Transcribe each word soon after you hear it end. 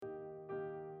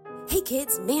Hey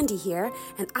kids, Mandy here,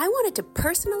 and I wanted to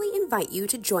personally invite you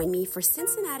to join me for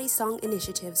Cincinnati Song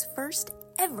Initiative's first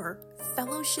ever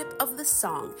Fellowship of the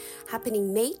Song,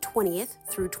 happening May 20th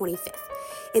through 25th.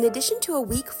 In addition to a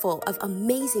week full of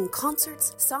amazing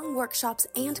concerts, song workshops,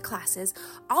 and classes,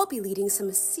 I'll be leading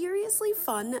some seriously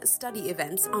fun study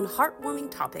events on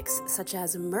heartwarming topics such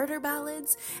as murder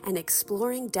ballads and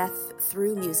exploring death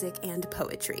through music and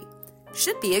poetry.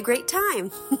 Should be a great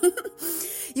time.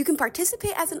 You can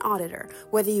participate as an auditor,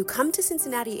 whether you come to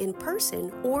Cincinnati in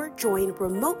person or join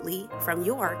remotely from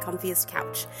your comfiest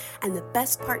couch. And the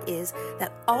best part is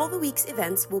that all the week's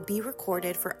events will be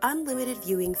recorded for unlimited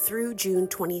viewing through June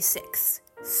 26.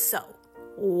 So,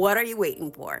 what are you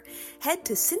waiting for? Head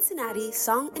to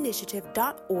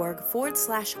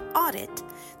cincinnati-songinitiative.org/audit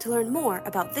to learn more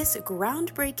about this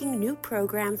groundbreaking new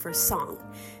program for song.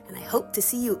 And I hope to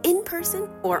see you in person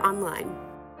or online.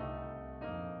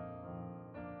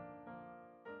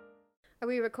 Are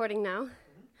we recording now?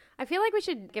 I feel like we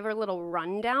should give her a little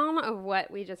rundown of what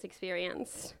we just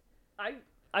experienced.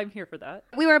 I'm here for that.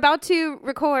 We were about to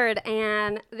record,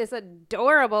 and this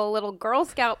adorable little Girl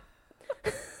Scout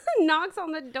knocks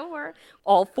on the door.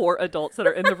 All four adults that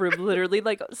are in the room literally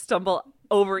like stumble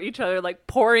over each other, like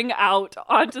pouring out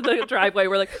onto the driveway.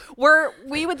 We're like,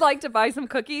 we would like to buy some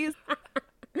cookies.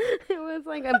 It was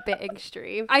like a big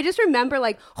stream. I just remember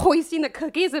like hoisting the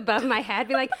cookies above my head,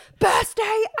 be like, best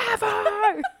day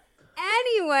ever!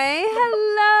 Anyway,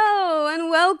 hello and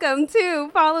welcome to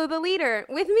Follow the Leader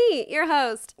with me, your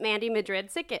host, Mandy Madrid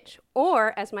Sikic,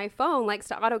 or as my phone likes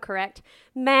to autocorrect,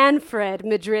 Manfred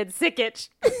Madrid Sikic.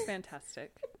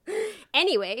 Fantastic.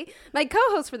 Anyway, my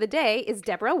co-host for the day is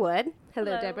Deborah Wood.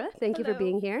 Hello. Deborah. Thank you for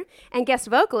being here. And guest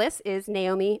vocalist is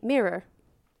Naomi Mirror.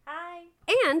 Hi.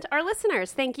 And our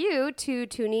listeners, thank you to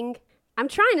tuning. I'm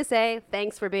trying to say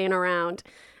thanks for being around.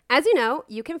 As you know,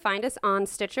 you can find us on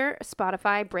Stitcher,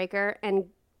 Spotify, Breaker, and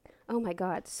oh my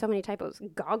God, so many typos.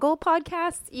 Goggle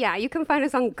Podcasts? Yeah, you can find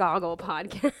us on Goggle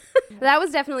Podcasts. That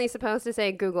was definitely supposed to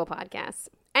say Google Podcasts.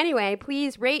 Anyway,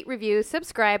 please rate, review,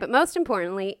 subscribe, but most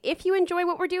importantly, if you enjoy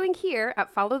what we're doing here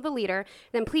at Follow the Leader,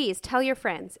 then please tell your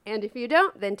friends. And if you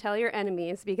don't, then tell your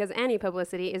enemies, because any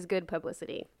publicity is good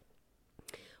publicity.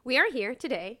 We are here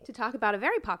today to talk about a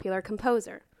very popular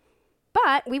composer,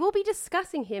 but we will be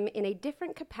discussing him in a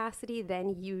different capacity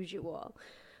than usual.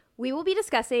 We will be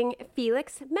discussing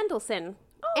Felix Mendelssohn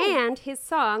and his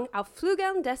song Auf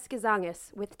Flügeln des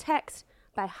Gesanges with text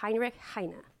by Heinrich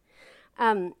Heine.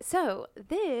 So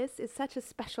this is such a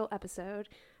special episode.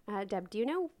 Deb, do you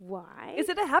know why? Is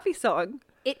it a happy song?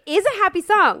 It is a happy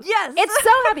song. Yes. It's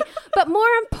so happy. But more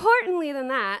importantly than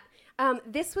that,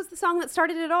 this was the song that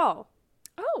started it all.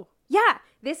 Oh. Yeah,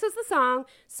 this was the song.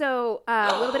 So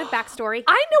a little bit of backstory.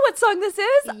 I know what song this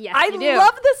is. Yes, I you do.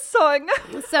 love this song.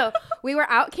 So we were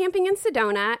out camping in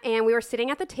Sedona, and we were sitting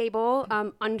at the table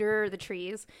under the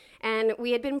trees, and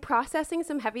we had been processing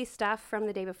some heavy stuff from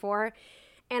the day before.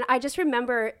 And I just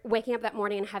remember waking up that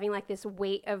morning and having like this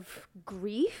weight of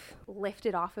grief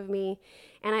lifted off of me.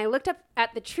 And I looked up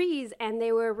at the trees, and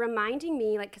they were reminding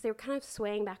me, like, because they were kind of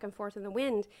swaying back and forth in the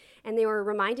wind, and they were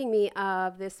reminding me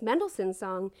of this Mendelssohn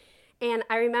song. And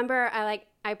I remember I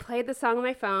played the song on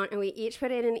my phone, and we each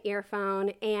put in an earphone,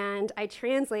 and I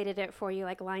translated it for you,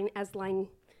 like line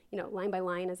by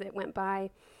line as it went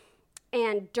by.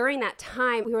 And during that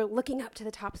time, we were looking up to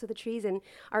the tops of the trees, and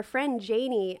our friend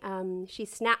Janie, she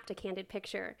snapped a candid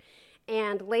picture.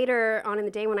 And later on in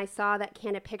the day when I saw that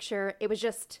candid picture, it was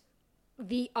just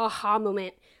the aha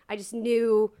moment. I just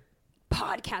knew,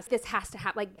 podcast, this has to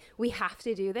happen. Like, we have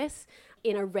to do this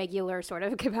in a regular sort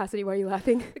of capacity. Why are you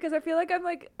laughing? Because I feel like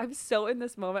I'm so in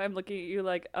this moment. I'm looking at you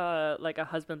like a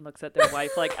husband looks at their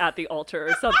wife like at the altar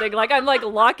or something. Like I'm like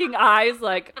locking eyes.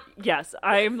 Like yes,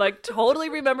 I'm like totally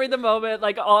remembering the moment.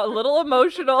 Like a little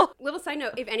emotional. Little side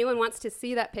note: if anyone wants to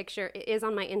see that picture, it is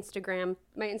on my Instagram.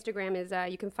 My Instagram is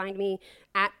you can find me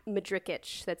at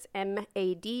Madrikich. That's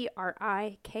MADRIKICH.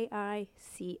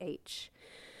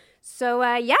 So,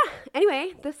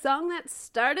 anyway, the song that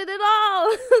started it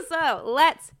all. So,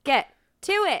 let's get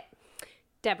to it.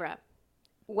 Deborah,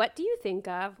 what do you think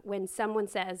of when someone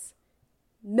says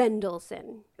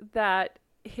Mendelssohn? That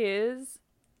his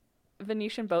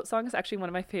Venetian Boat song is actually one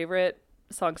of my favorite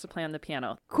songs to play on the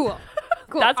piano. Cool.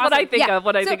 That's awesome. what I think of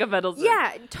when I think of Mendelssohn.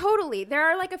 Yeah, totally. There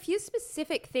are like a few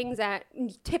specific things that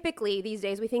typically these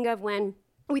days we think of when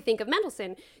we think of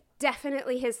Mendelssohn.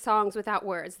 definitely his Songs Without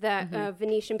Words. The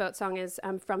Venetian Boat Song is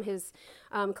from his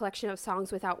collection of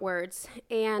Songs Without Words,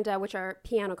 and which are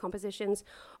piano compositions.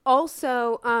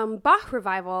 Also, Bach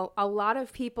Revival, a lot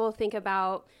of people think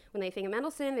about, when they think of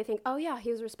Mendelssohn, they think, oh yeah, he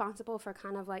was responsible for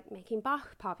kind of like making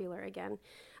Bach popular again.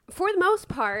 For the most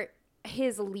part,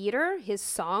 his lieder, his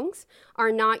songs,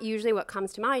 are not usually what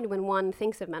comes to mind when one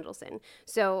thinks of Mendelssohn.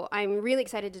 So I'm really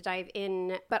excited to dive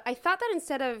in. But I thought that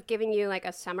instead of giving you like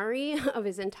a summary of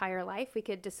his entire life, we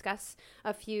could discuss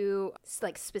a few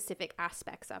like specific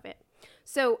aspects of it.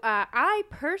 So I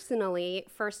personally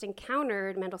first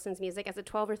encountered Mendelssohn's music as a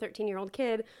 12 or 13-year-old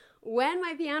kid when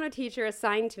my piano teacher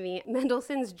assigned to me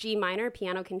Mendelssohn's G minor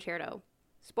piano concerto.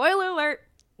 Spoiler alert,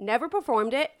 never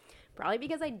performed it. Probably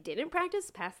because I didn't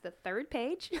practice past the third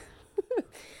page.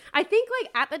 I think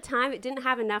like at the time it didn't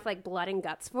have enough like blood and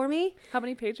guts for me. How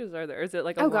many pages are there? Is it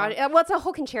like a God. Well, it's a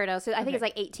whole concerto. So I think it's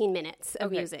like 18 minutes of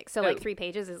music. So like 3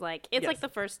 pages is like, it's like the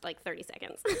first like 30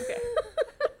 seconds. Okay.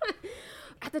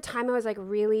 At the time I was like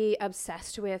really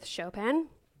obsessed with Chopin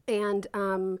and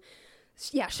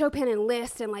Chopin and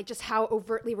Liszt and like just how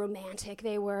overtly romantic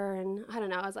they were. And I don't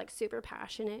know, I was like super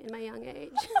passionate in my young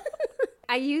age.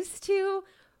 I used to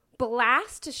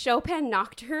blast Chopin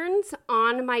nocturnes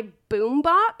on my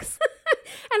boombox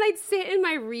and I'd sit in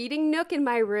my reading nook in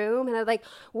my room and I'd like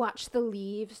watch the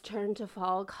leaves turn to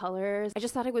fall colors. I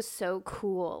just thought it was so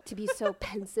cool to be so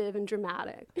pensive and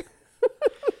dramatic.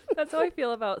 That's how I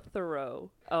feel about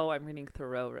Thoreau. Oh, I'm reading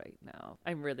Thoreau right now.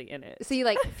 I'm really in it. So you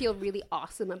like feel really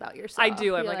awesome about yourself. I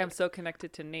do. I'm like I'm so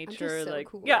connected to nature. I'm just so like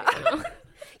cool yeah. Right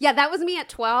yeah, that was me at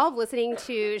 12 listening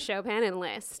to Chopin and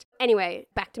Liszt. Anyway,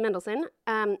 back to Mendelssohn.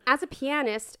 As a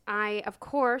pianist, I, of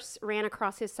course, ran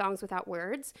across his Songs Without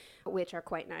Words, which are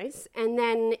quite nice. And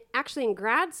then actually in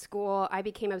grad school, I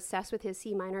became obsessed with his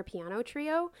C minor piano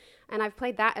trio. And I've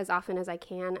played that as often as I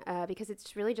can because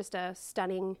it's really just a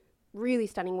really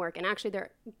stunning work. And actually there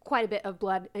are quite a bit of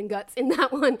blood and guts in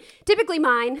that one. Typically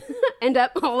mine end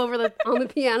up all over on the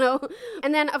piano.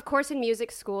 And then of course in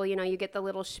music school, you know, you get the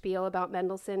little spiel about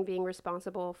Mendelssohn being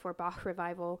responsible for Bach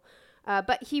Revival.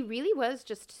 But he really was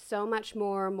just so much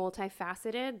more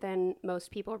multifaceted than most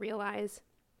people realize.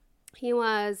 He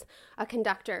was a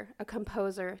conductor, a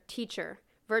composer, teacher,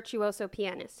 virtuoso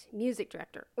pianist, music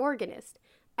director, organist,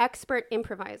 expert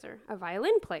improviser, a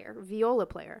violin player, viola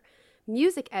player,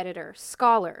 music editor,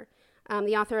 scholar.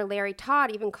 The author Larry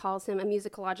Todd even calls him a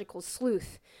musicological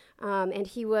sleuth. And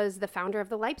he was the founder of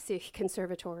the Leipzig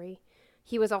Conservatory.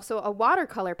 He was also a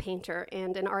watercolor painter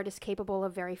and an artist capable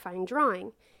of very fine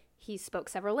drawing. He spoke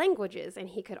several languages, and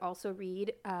he could also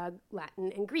read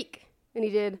Latin and Greek. And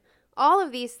he did all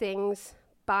of these things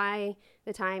by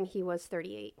the time he was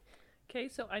 38. Okay,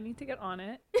 so I need to get on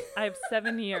it. I have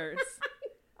 7 years.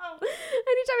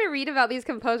 Anytime I read about these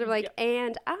composers, I'm like,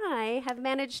 and I have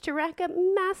managed to rack up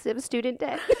massive student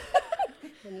debt.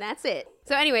 And that's it.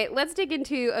 So anyway, let's dig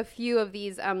into a few of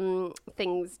these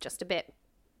things just a bit.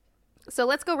 So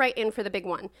let's go right in for the big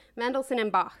one, Mendelssohn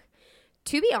and Bach.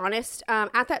 To be honest,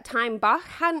 at that time, Bach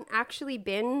hadn't actually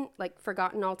been like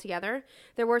forgotten altogether.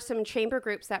 There were some chamber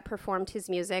groups that performed his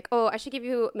music. Oh, I should give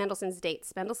you Mendelssohn's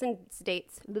dates. Mendelssohn's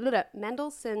dates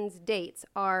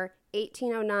are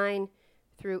 1809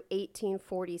 through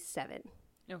 1847.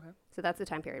 Okay. So that's the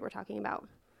time period we're talking about.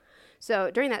 So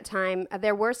during that time,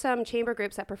 there were some chamber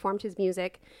groups that performed his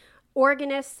music.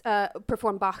 Organists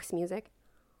performed Bach's music.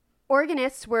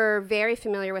 Organists were very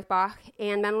familiar with Bach,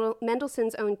 and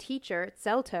Mendelssohn's own teacher,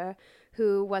 Zelter,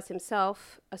 who was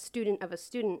himself a student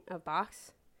of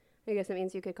Bach's. I guess that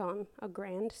means you could call him a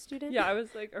grand student. Yeah, I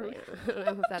was like, I don't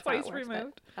know if that's twice how it works,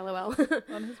 removed. LOL.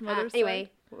 On his mother's anyway,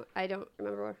 side. I don't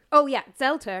remember where. Oh, yeah,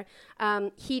 Zelter.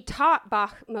 He taught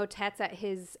Bach motets at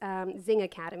his Sing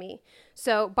Academy.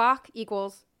 So Bach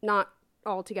equals not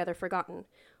altogether forgotten.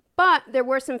 But there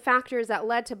were some factors that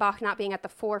led to Bach not being at the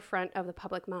forefront of the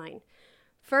public mind.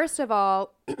 First of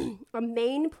all, a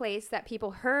main place that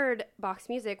people heard Bach's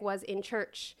music was in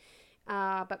church.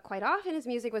 But quite often his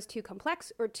music was too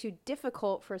complex or too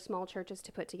difficult for small churches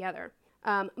to put together.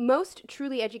 Most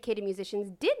truly educated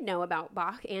musicians did know about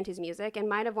Bach and his music and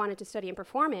might have wanted to study and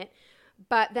perform it.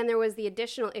 But then there was the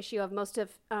additional issue of most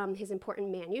of his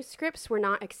important manuscripts were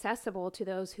not accessible to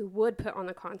those who would put on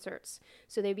the concerts.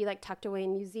 So they'd be like tucked away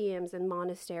in museums and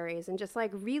monasteries and just like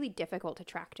really difficult to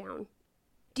track down.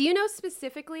 Do you know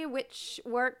specifically which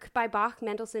work by Bach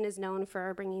Mendelssohn is known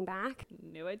for bringing back?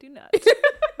 No, I do not.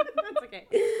 That's okay.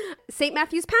 St.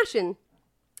 Matthew's Passion.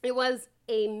 It was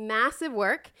a massive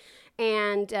work,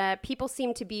 and people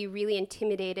seemed to be really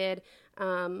intimidated,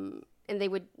 and they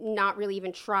would not really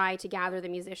even try to gather the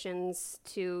musicians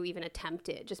to even attempt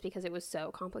it, just because it was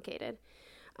so complicated.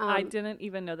 I didn't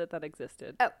even know that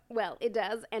existed. Oh, well, it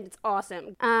does, and it's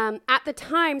awesome. At the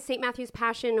time, St. Matthew's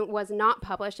Passion was not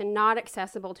published and not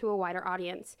accessible to a wider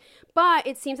audience. But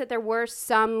it seems that there were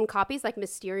some copies, like,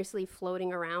 mysteriously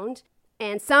floating around.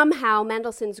 And somehow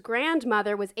Mendelssohn's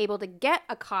grandmother was able to get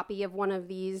a copy of one of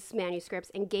these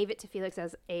manuscripts and gave it to Felix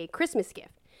as a Christmas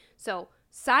gift. So,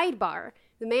 sidebar,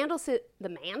 the Mendelssohns, the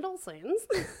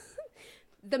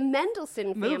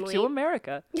Mendelssohn family... Moved to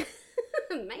America.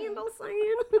 Mendelssohn.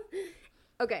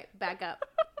 Okay, back up.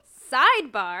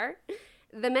 Sidebar,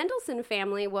 the Mendelssohn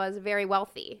family was very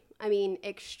wealthy. I mean,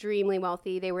 extremely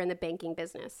wealthy. They were in the banking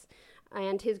business.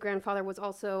 And his grandfather was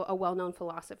also a well-known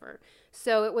philosopher.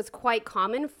 So it was quite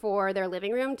common for their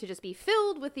living room to just be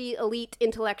filled with the elite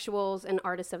intellectuals and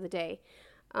artists of the day.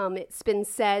 It's been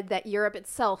said that Europe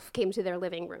itself came to their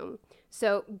living room.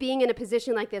 So being in a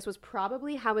position like this was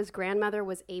probably how his grandmother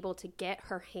was able to get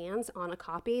her hands on a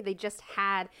copy. They just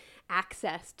had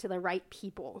access to the right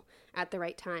people at the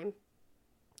right time.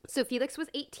 So Felix was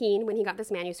 18 when he got this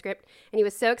manuscript, and he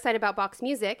was so excited about Bach's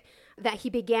music that he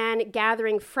began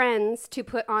gathering friends to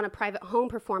put on a private home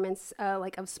performance,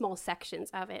 of small sections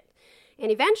of it.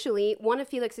 And eventually, one of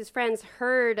Felix's friends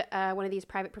heard one of these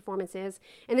private performances,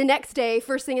 and the next day,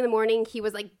 first thing in the morning, he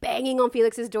was banging on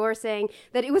Felix's door saying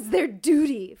that it was their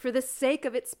duty, for the sake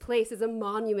of its place as a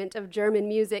monument of German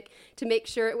music, to make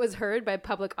sure it was heard by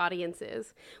public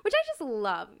audiences, which I just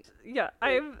love. Yeah,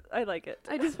 I like it.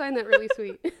 I just find that really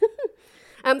sweet.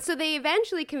 So they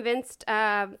eventually convinced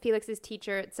Felix's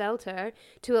teacher at Zelter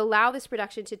to allow this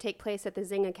production to take place at the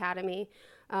Sing Academy,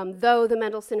 though the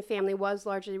Mendelssohn family was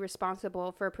largely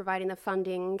responsible for providing the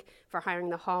funding for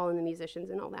hiring the hall and the musicians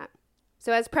and all that.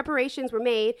 So as preparations were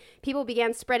made, people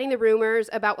began spreading the rumors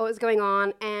about what was going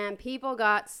on, and people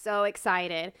got so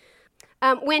excited.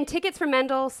 When tickets for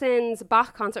Mendelssohn's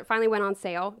Bach concert finally went on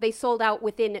sale, they sold out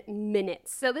within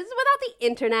minutes. So this is without the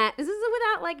internet. This is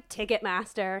without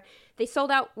Ticketmaster. They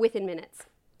sold out within minutes.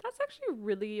 That's actually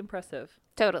really impressive.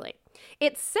 Totally.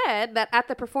 It's said that at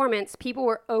the performance, people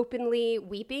were openly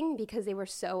weeping because they were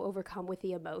so overcome with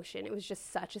the emotion. It was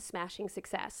just such a smashing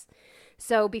success.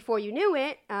 So before you knew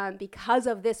it, because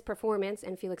of this performance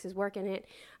and Felix's work in it,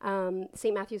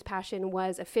 St. Matthew's Passion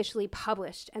was officially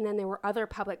published. And then there were other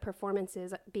public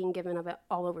performances being given of it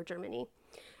all over Germany.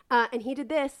 And he did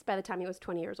this by the time he was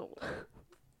 20 years old.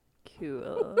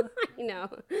 Cool. I know.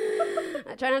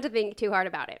 I try not to think too hard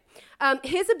about it.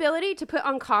 His ability to put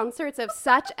on concerts of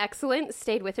such excellence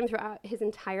stayed with him throughout his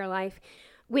entire life.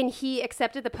 When he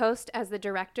accepted the post as the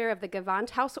director of the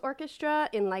Gewandhaus Orchestra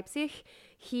in Leipzig,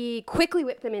 he quickly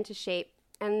whipped them into shape.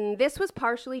 And this was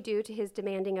partially due to his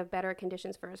demanding of better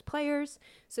conditions for his players,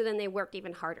 so then they worked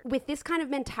even harder. With this kind of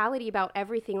mentality about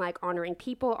everything, like honoring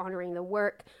people, honoring the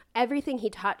work, everything he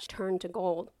touched turned to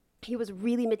gold. He was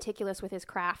really meticulous with his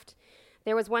craft.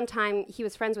 There was one time he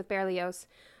was friends with Berlioz,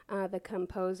 the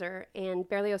composer, and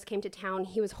Berlioz came to town.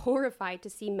 He was horrified to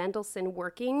see Mendelssohn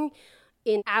working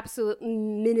in absolute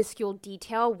minuscule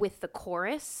detail with the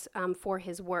chorus for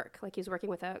his work. Like he was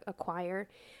working with a choir.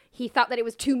 He thought that it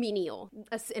was too menial.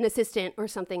 An assistant or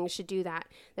something should do that,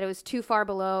 that it was too far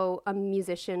below a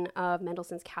musician of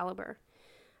Mendelssohn's caliber.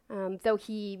 Though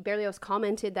Berlioz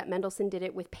commented that Mendelssohn did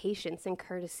it with patience and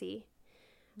courtesy.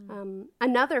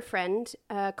 Another friend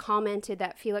commented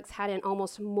that Felix had an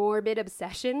almost morbid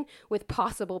obsession with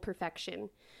possible perfection.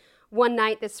 One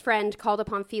night, this friend called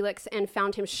upon Felix and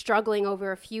found him struggling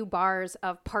over a few bars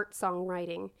of part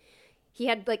songwriting. He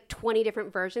had 20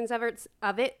 different versions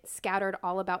of it scattered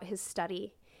all about his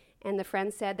study. And the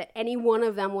friend said that any one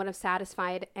of them would have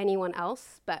satisfied anyone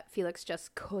else, but Felix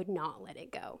just could not let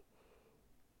it go.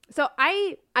 So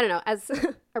I don't know, as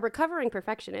a recovering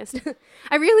perfectionist,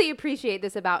 I really appreciate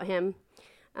this about him,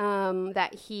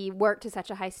 that he worked to such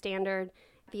a high standard.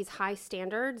 These high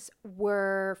standards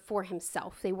were for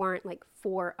himself. They weren't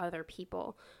for other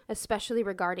people, especially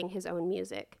regarding his own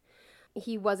music.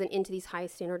 He wasn't into these high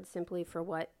standards simply for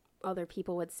what other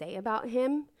people would say about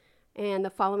him. And the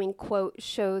following quote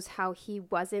shows how he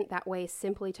wasn't that way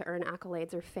simply to earn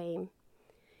accolades or fame.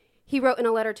 He wrote in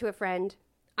a letter to a friend,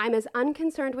 "I'm as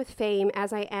unconcerned with fame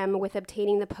as I am with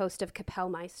obtaining the post of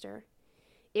Kapellmeister.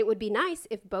 It would be nice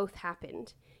if both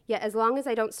happened. Yet as long as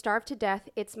I don't starve to death,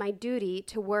 it's my duty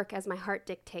to work as my heart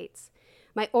dictates.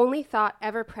 My only thought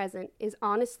ever present is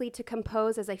honestly to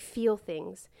compose as I feel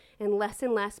things, and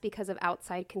less because of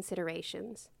outside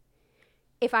considerations.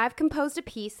 If I've composed a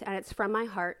piece and it's from my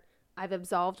heart, I've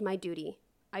absolved my duty.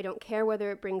 I don't care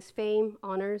whether it brings fame,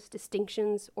 honors,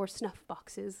 distinctions, or snuff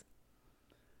boxes."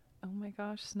 Oh my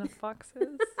gosh, snuff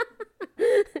boxes.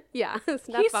 Yeah,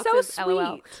 snuff He's boxes, so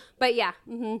LOL. sweet. But yeah,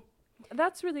 mm-hmm.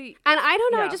 That's really... And I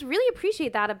don't know, yeah. I just really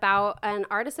appreciate that about an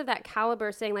artist of that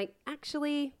caliber saying, like,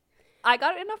 actually... I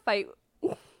got in a fight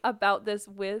about this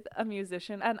with a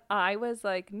musician, and I was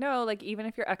like, no, like, even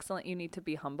if you're excellent, you need to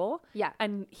be humble. Yeah.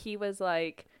 And he was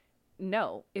like,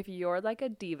 no, if you're like a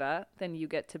diva, then you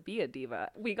get to be a diva.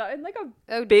 We got in like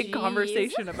a big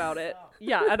conversation about it.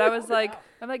 Yeah. And I was like,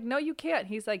 I'm like, no, you can't.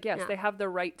 He's like, yes, they have the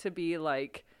right to be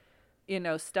like, you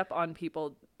know, step on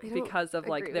people because of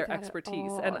like their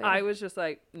expertise. And I was just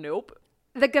like, nope.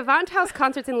 The Gewandhaus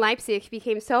concerts in Leipzig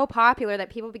became so popular that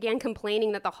people began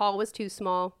complaining that the hall was too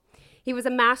small. He was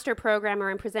a master programmer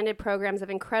and presented programs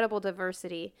of incredible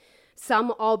diversity.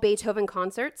 Some all Beethoven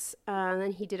concerts, and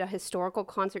then he did a historical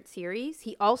concert series.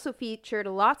 He also featured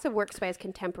lots of works by his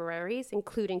contemporaries,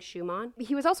 including Schumann.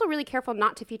 He was also really careful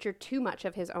not to feature too much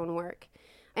of his own work.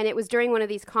 And it was during one of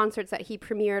these concerts that he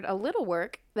premiered a little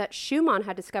work that Schumann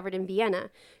had discovered in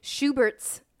Vienna,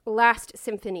 Schubert's Last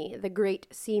Symphony, the Great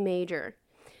C Major.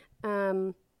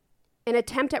 An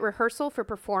attempt at rehearsal for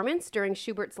performance during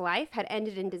Schubert's life had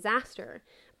ended in disaster.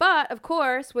 But, of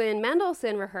course, when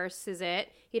Mendelssohn rehearses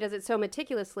it, he does it so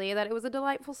meticulously that it was a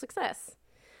delightful success.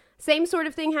 Same sort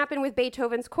of thing happened with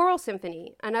Beethoven's Choral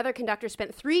Symphony. Another conductor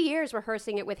spent 3 years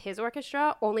rehearsing it with his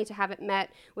orchestra, only to have it met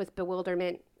with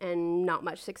bewilderment and not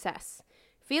much success.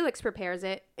 Felix prepares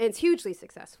it, and it's hugely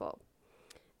successful.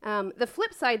 The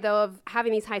flip side, though, of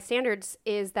having these high standards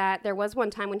is that there was one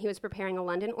time when he was preparing a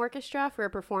London orchestra for a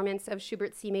performance of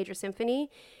Schubert's C Major Symphony,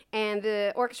 and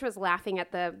the orchestra was laughing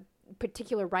at the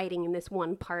particular writing in this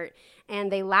one part,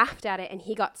 and they laughed at it, and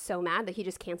he got so mad that he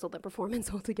just canceled the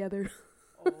performance altogether.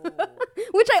 Oh.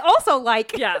 Which I also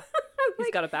like. Yeah, he's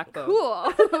got a backbone. Cool.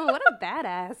 What a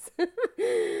badass.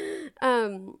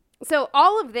 So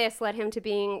all of this led him to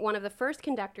being one of the first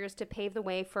conductors to pave the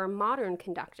way for modern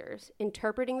conductors,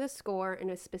 interpreting the score in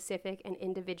a specific and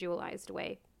individualized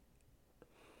way.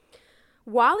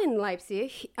 While in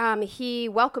Leipzig, he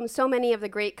welcomed so many of the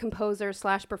great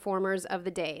composers/performers of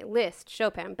the day, Liszt,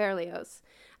 Chopin, Berlioz.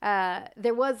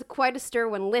 There was quite a stir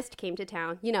when Liszt came to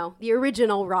town, you know, the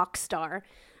original rock star.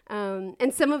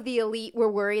 And some of the elite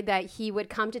were worried that he would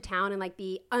come to town and like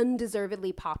be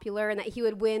undeservedly popular and that he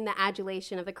would win the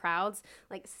adulation of the crowds,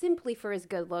 like simply for his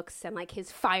good looks and like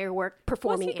his firework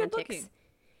performing antics. Good-looking?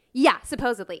 Yeah,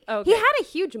 supposedly. Okay. He had a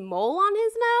huge mole on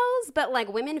his nose, but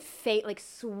like women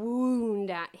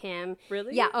swooned at him.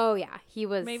 Really? Yeah. Oh yeah. He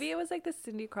was. Maybe it was like the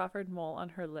Cindy Crawford mole on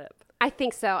her lip. I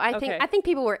think so. I think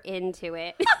people were into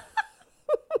it.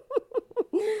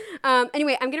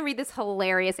 Anyway, I'm gonna read this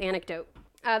hilarious anecdote.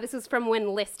 This was from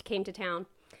when Liszt came to town.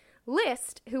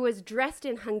 Liszt, who was dressed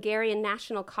in Hungarian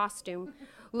national costume,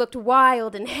 looked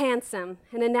wild and handsome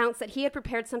and announced that he had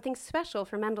prepared something special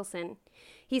for Mendelssohn.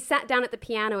 He sat down at the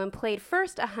piano and played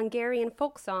first a Hungarian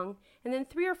folk song and then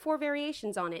 3 or 4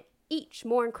 variations on it, each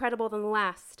more incredible than the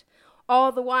last,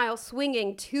 all the while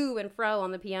swinging to and fro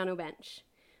on the piano bench.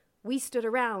 We stood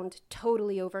around,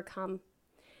 totally overcome.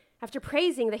 After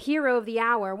praising the hero of the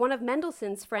hour, one of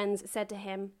Mendelssohn's friends said to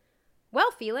him,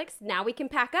 "Well, Felix, now we can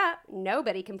pack up.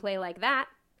 Nobody can play like that.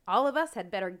 All of us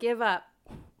had better give up."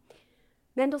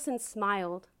 Mendelssohn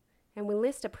smiled, and when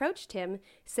Liszt approached him,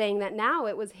 saying that now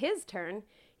it was his turn,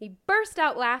 he burst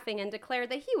out laughing and declared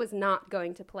that he was not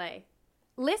going to play.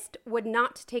 Liszt would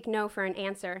not take no for an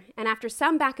answer, and after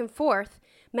some back and forth,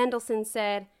 Mendelssohn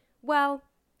said, "Well,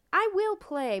 I will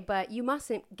play, but you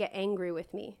mustn't get angry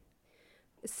with me."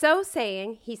 So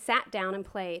saying, he sat down and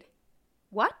played.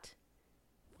 What?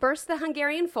 First the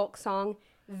Hungarian folk song,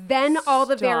 then all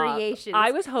the variations.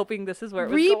 I was hoping this is where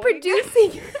it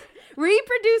was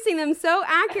reproducing them so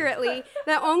accurately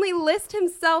that only Liszt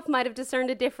himself might have discerned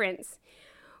a difference.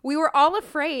 We were all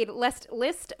afraid lest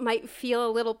Liszt might feel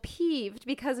a little peeved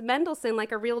because Mendelssohn,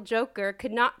 like a real joker,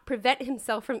 could not prevent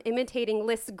himself from imitating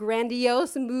Liszt's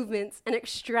grandiose movements and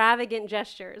extravagant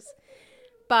gestures.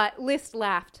 But Liszt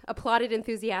laughed, applauded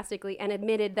enthusiastically, and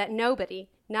admitted that nobody,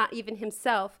 not even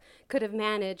himself, could have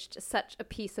managed such a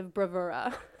piece of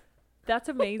bravura. That's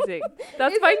amazing.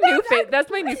 That's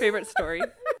my new favorite story.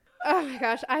 Oh my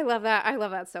gosh, I love that. I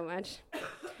love that so much.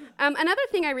 Another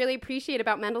thing I really appreciate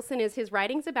about Mendelssohn is his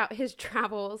writings about his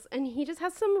travels, and he just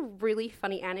has some really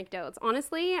funny anecdotes.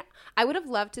 Honestly, I would have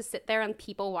loved to sit there and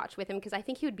people watch with him because I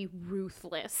think he would be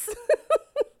ruthless.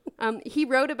 He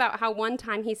wrote about how one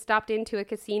time he stopped into a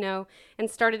casino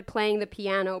and started playing the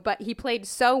piano, but he played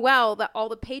so well that all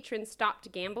the patrons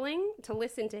stopped gambling to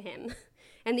listen to him.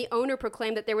 And the owner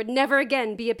proclaimed that there would never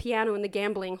again be a piano in the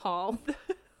gambling hall.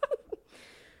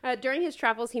 During his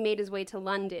travels, he made his way to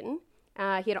London.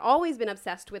 He had always been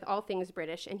obsessed with all things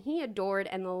British, and he adored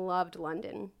and loved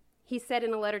London. He said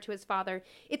in a letter to his father,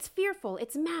 "It's fearful,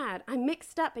 it's mad, I'm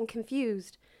mixed up and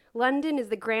confused. London is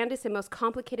the grandest and most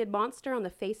complicated monster on the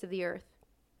face of the earth."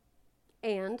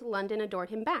 And London adored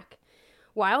him back.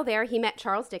 While there, he met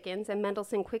Charles Dickens, and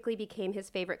Mendelssohn quickly became his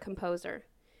favorite composer.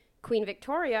 Queen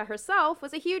Victoria herself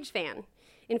was a huge fan.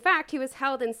 In fact, he was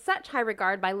held in such high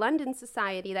regard by London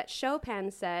society that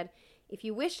Chopin said, "If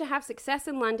you wish to have success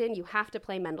in London, you have to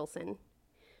play Mendelssohn."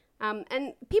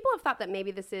 And people have thought that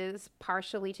maybe this is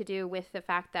partially to do with the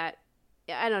fact that,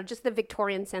 I don't know, just the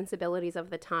Victorian sensibilities of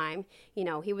the time. You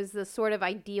know, he was the sort of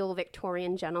ideal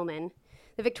Victorian gentleman.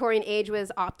 The Victorian age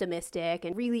was optimistic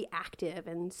and really active,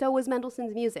 and so was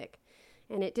Mendelssohn's music.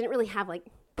 And it didn't really have, like,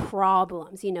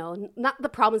 problems, you know, not the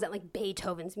problems that, like,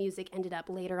 Beethoven's music ended up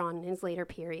later on in his later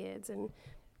periods. And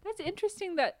that's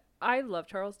interesting that I love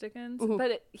Charles Dickens,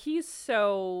 but he's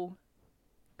so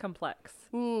complex.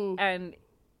 And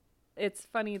it's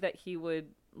funny that he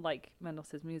would like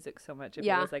Mendelssohn's music so much if it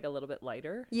was, like, a little bit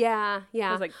lighter. Yeah.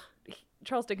 I was like,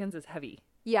 Charles Dickens is heavy.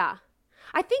 Yeah.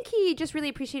 I think he just really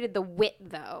appreciated the wit,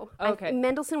 though. Okay.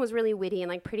 Mendelssohn was really witty and,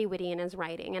 like, pretty witty in his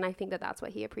writing, and I think that that's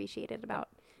what he appreciated about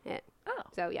it. Oh.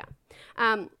 So, yeah.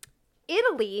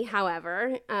 Italy,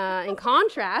 however, in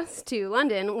contrast to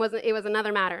London, was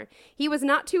another matter. He was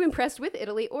not too impressed with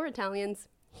Italy or Italians.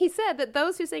 He said that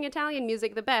those who sang Italian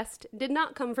music the best did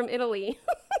not come from Italy.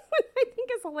 I think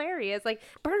it's hilarious. Like,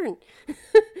 burn.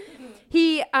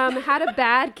 He had a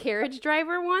bad carriage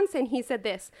driver once, and he said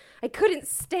this: "I couldn't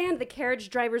stand the carriage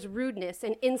driver's rudeness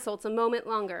and insults a moment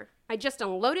longer. I just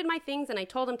unloaded my things and I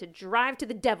told him to drive to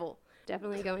the devil."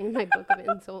 Definitely going in my book of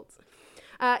insults.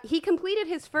 He completed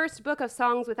his first book of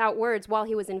songs without words while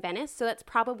he was in Venice, so that's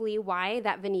probably why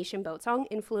that Venetian boat song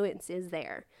influence is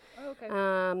there. Oh, okay.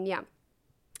 Yeah.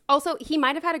 Also, he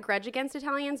might have had a grudge against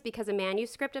Italians because a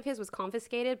manuscript of his was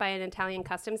confiscated by an Italian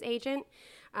customs agent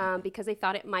because they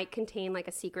thought it might contain, like,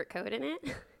 a secret code in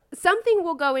it. Something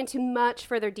we'll go into much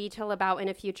further detail about in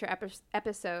a future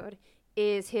episode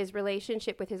is his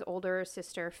relationship with his older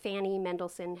sister, Fanny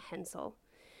Mendelssohn Hensel.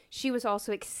 She was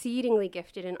also exceedingly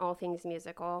gifted in all things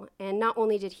musical, and not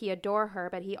only did he adore her,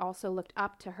 but he also looked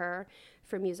up to her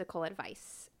for musical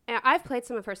advice. I've played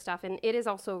some of her stuff, and it is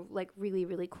also, like, really,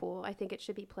 really cool. I think it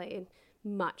should be played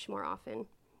much more often.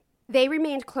 They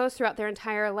remained close throughout their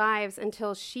entire lives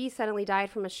until she suddenly died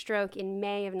from a stroke in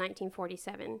May of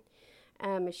 1947.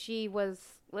 She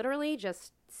was literally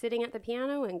just sitting at the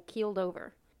piano and keeled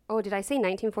over. Oh, did I say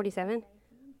 1947?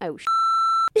 Oh,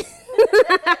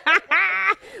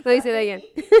 Let me say that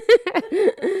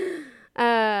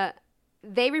again.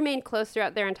 They remained close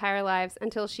throughout their entire lives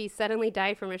until she suddenly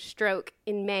died from a stroke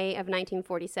in May of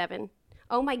 1947.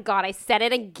 Oh my God, I said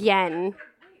it again.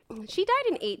 She died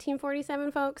in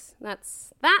 1847, folks.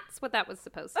 That's what that was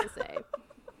supposed to say.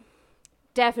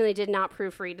 Definitely did not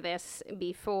proofread this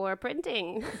before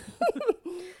printing.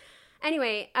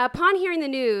 Anyway, upon hearing the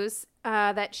news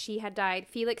that she had died,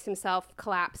 Felix himself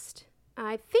collapsed.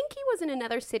 I think he was in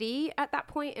another city at that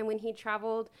point, and when he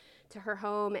traveled to her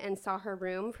home and saw her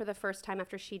room for the first time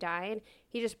after she died,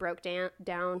 he just broke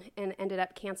down and ended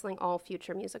up canceling all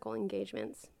future musical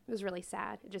engagements. It was really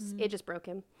sad. It just broke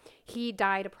him. He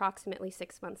died approximately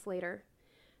 6 months later.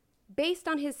 Based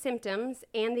on his symptoms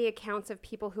and the accounts of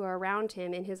people who were around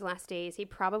him in his last days, he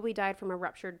probably died from a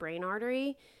ruptured brain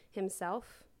artery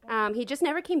himself. He just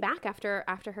never came back after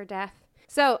her death.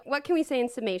 So what can we say in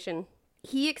summation?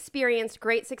 He experienced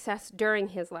great success during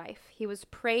his life. He was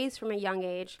praised from a young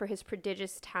age for his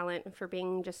prodigious talent and for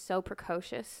being just so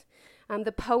precocious.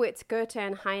 The poets Goethe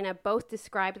and Heine both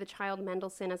described the child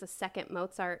Mendelssohn as a second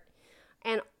Mozart.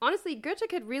 And honestly, Goethe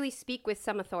could really speak with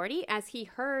some authority as he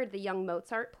heard the young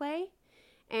Mozart play.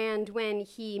 And when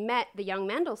he met the young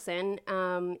Mendelssohn,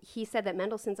 he said that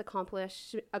Mendelssohn's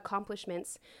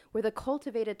accomplishments were the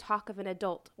cultivated talk of an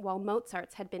adult, while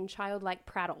Mozart's had been childlike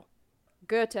prattle.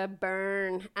 Goethe,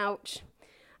 burn, ouch.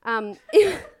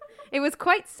 It was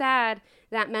quite sad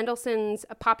that Mendelssohn's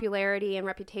popularity and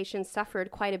reputation suffered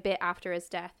quite a bit after his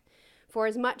death. For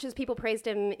as much as people praised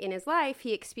him in his life,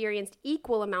 he experienced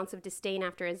equal amounts of disdain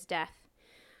after his death.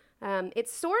 It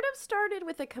sort of started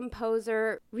with a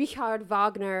composer, Richard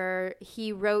Wagner.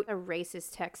 He wrote a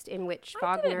racist text in which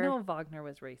I didn't know Wagner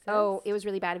was racist. Oh, it was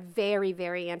really bad. Very,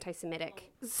 very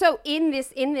anti-Semitic. So in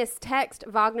this text,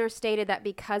 Wagner stated that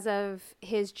because of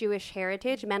his Jewish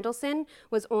heritage, Mendelssohn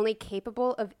was only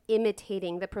capable of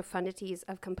imitating the profundities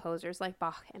of composers like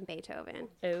Bach and Beethoven.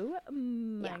 Oh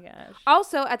my gosh.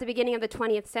 Also, at the beginning of the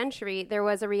 20th century, there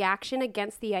was a reaction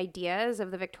against the ideas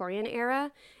of the Victorian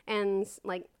era, and,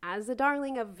 like, as the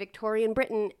darling of Victorian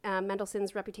Britain,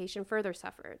 Mendelssohn's reputation further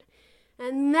suffered.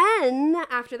 And then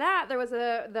after that, there was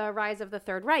the rise of the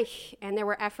Third Reich, and there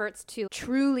were efforts to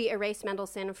truly erase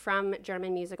Mendelssohn from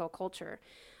German musical culture.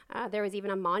 There was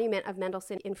even a monument of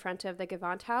Mendelssohn in front of the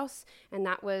Gewandhaus, and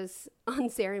that was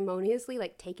unceremoniously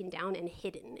taken down and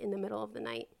hidden in the middle of the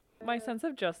night. My sense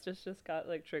of justice just got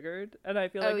triggered, and I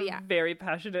feel very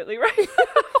passionately right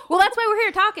now. Well, that's why we're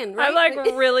here talking, right?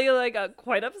 I'm really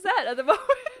quite upset at the moment.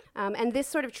 And this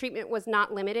sort of treatment was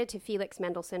not limited to Felix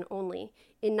Mendelssohn only.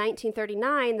 In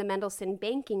 1939, the Mendelssohn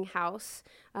Banking House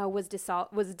was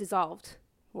dissolved.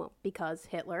 Well, because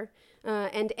Hitler.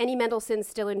 And any Mendelssohns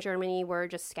still in Germany were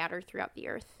just scattered throughout the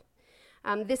earth.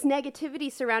 This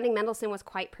negativity surrounding Mendelssohn was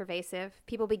quite pervasive.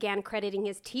 People began crediting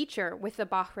his teacher with the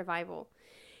Bach revival.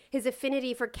 His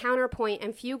affinity for counterpoint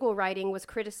and fugal writing was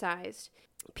criticized.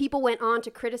 People went on to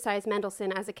criticize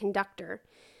Mendelssohn as a conductor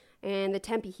and the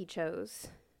tempi he chose.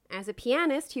 As a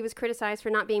pianist, he was criticized for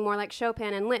not being more like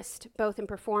Chopin and Liszt, both in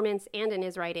performance and in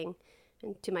his writing.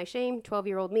 And to my shame,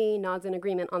 12-year-old me nods in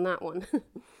agreement on that one.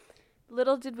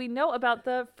 Little did we know about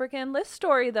the frickin' Liszt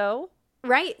story, though.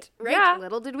 Right. Yeah.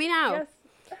 Little did we know.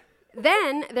 Yes.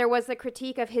 Then there was the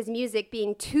critique of his music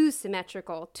being too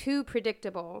symmetrical, too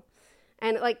predictable.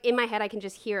 And in my head, I can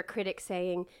just hear a critic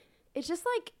saying, it's just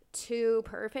too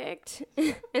perfect.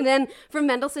 And then from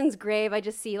Mendelssohn's grave, I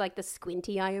just see the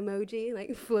squinty eye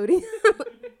emoji floating.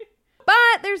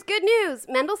 But there's good news.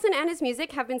 Mendelssohn and his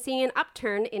music have been seeing an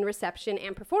upturn in reception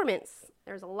and performance.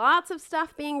 There's lots of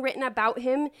stuff being written about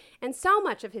him, and so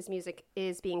much of his music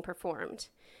is being performed.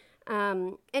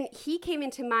 And he came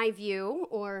into my view,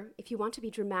 or if you want to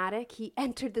be dramatic, he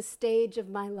entered the stage of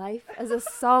my life as a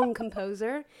song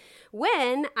composer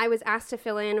when I was asked to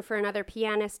fill in for another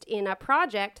pianist in a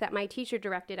project that my teacher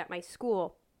directed at my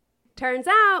school. Turns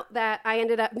out that I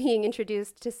ended up being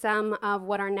introduced to some of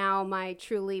what are now my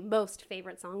truly most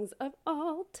favorite songs of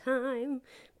all time.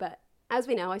 But as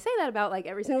we know, I say that about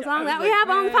every single song that we have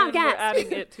on the podcast. We're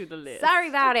adding it to the list. Sorry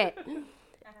about it.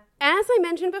 As I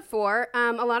mentioned before,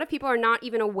 a lot of people are not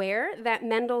even aware that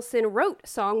Mendelssohn wrote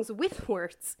songs with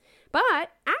words.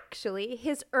 But actually,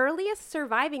 his earliest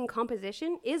surviving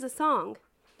composition is a song.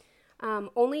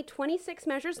 Only 26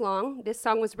 measures long, this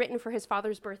song was written for his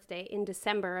father's birthday in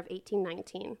December of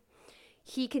 1819.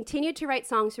 He continued to write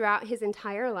songs throughout his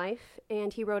entire life,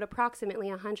 and he wrote approximately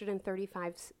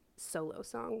 135 solo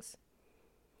songs.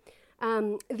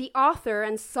 The author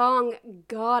and song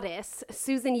goddess,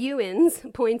 Susan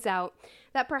Ewens, points out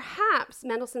that perhaps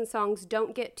Mendelssohn's songs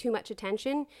don't get too much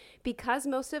attention because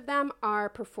most of them are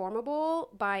performable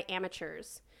by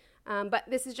amateurs. But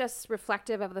this is just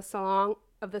reflective of the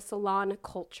salon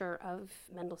culture of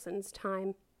Mendelssohn's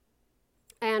time.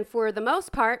 And for the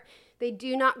most part, they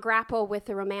do not grapple with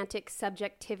the romantic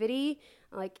subjectivity,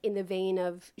 in the vein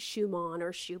of Schumann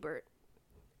or Schubert.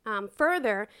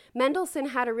 Further, Mendelssohn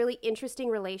had a really interesting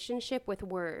relationship with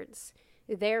words,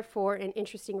 therefore an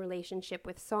interesting relationship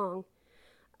with song.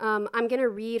 I'm going to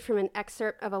read from an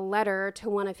excerpt of a letter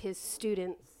to one of his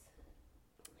students.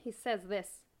 He says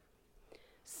this: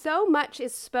 "So much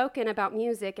is spoken about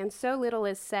music and so little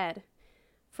is said.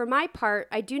 For my part,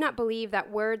 I do not believe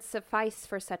that words suffice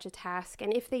for such a task,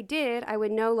 and if they did, I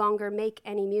would no longer make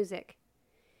any music.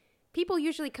 People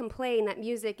usually complain that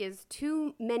music is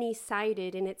too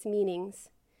many-sided in its meanings.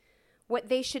 What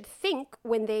they should think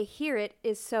when they hear it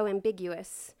is so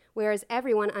ambiguous, whereas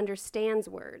everyone understands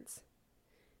words.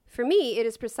 For me, it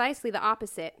is precisely the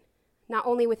opposite, not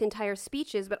only with entire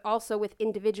speeches, but also with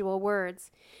individual words.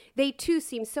 They too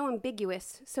seem so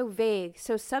ambiguous, so vague,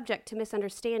 so subject to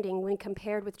misunderstanding when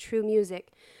compared with true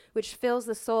music, which fills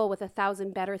the soul with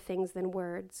 1,000 better things than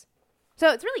words." So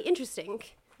it's really interesting.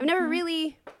 I never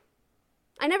really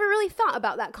thought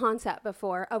about that concept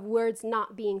before of words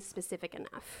not being specific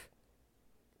enough.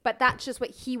 But that's just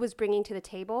what he was bringing to the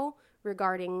table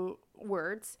regarding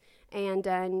words. And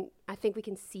I think we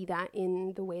can see that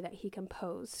in the way that he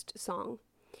composed song.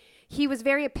 He was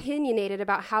very opinionated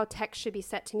about how text should be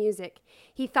set to music.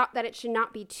 He thought that it should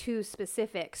not be too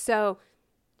specific. So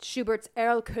Schubert's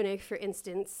Erlkönig, for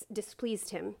instance,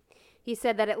 displeased him. He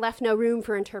said that it left no room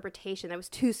for interpretation. That was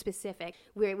too specific.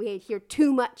 We hear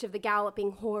too much of the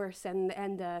galloping horse and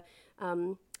the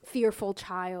fearful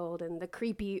child and the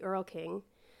creepy Erlking.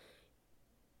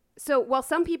 So while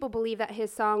some people believe that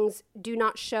his songs do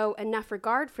not show enough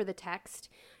regard for the text,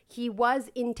 he was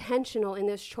intentional in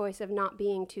this choice of not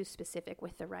being too specific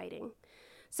with the writing.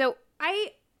 So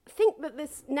I think that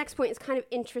this next point is kind of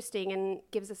interesting and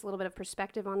gives us a little bit of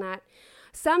perspective on that.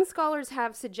 Some scholars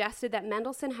have suggested that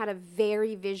Mendelssohn had a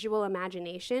very visual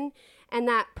imagination and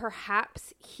that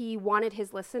perhaps he wanted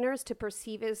his listeners to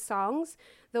perceive his songs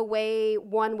the way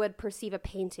one would perceive a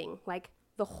painting, like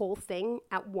the whole thing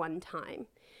at one time.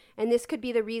 And this could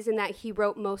be the reason that he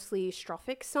wrote mostly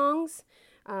strophic songs.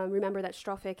 Remember that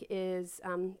strophic is,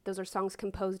 those are songs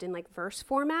composed in like verse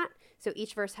format. So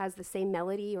each verse has the same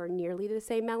melody or nearly the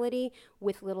same melody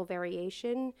with little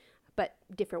variation, but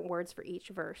different words for each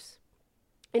verse.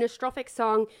 In a strophic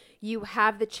song, you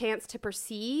have the chance to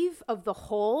perceive of the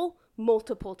whole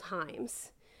multiple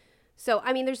times. So,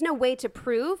 I mean, there's no way to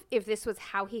prove if this was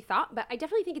how he thought, but I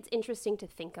definitely think it's interesting to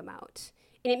think about.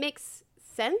 And it makes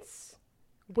sense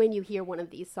when you hear one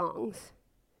of these songs.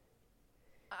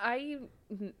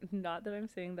 Not that I'm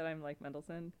saying that I'm like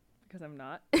Mendelssohn, because I'm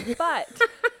not, but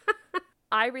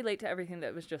I relate to everything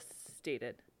that was just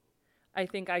stated. I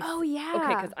think okay,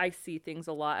 because I see things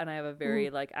a lot and I have a very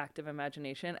like active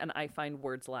imagination and I find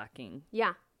words lacking.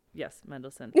 Yeah. Yes,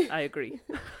 Mendelssohn. I agree.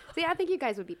 See, I think you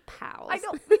guys would be pals. I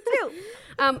know, me too.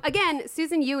 Again,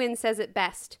 Susan Ewan says it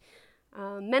best.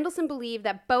 Mendelssohn believed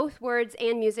that both words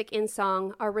and music in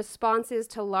song are responses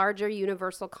to larger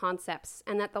universal concepts,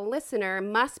 and that the listener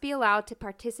must be allowed to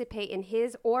participate in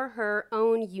his or her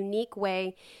own unique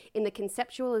way in the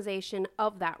conceptualization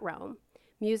of that realm.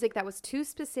 Music that was too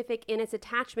specific in its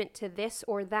attachment to this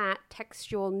or that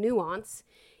textual nuance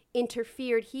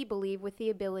interfered, he believed, with the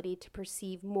ability to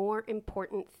perceive more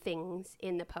important things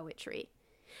in the poetry.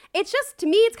 It's just, to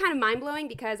me, it's kind of mind-blowing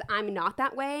because I'm not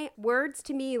that way. Words,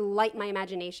 to me, light my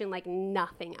imagination like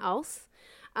nothing else.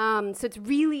 So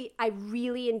I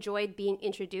really enjoyed being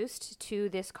introduced to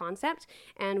this concept,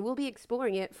 and we'll be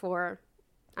exploring it for,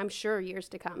 I'm sure, years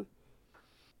to come.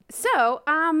 So,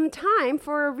 time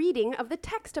for a reading of the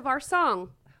text of our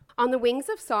song. On the Wings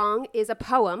of Song is a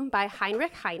poem by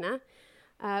Heinrich Heine.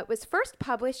 It was first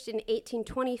published in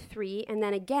 1823 and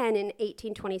then again in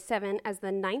 1827 as the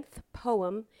 9th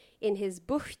poem in his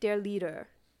Buch der Lieder.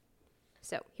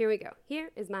 So here we go.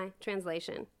 Here is my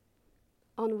translation.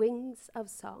 On Wings of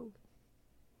Song.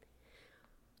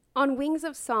 On wings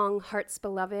of song, heart's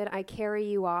beloved, I carry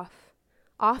you off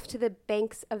to the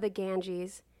banks of the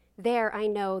Ganges. There I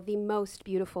know the most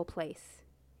beautiful place.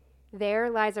 There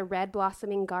lies a red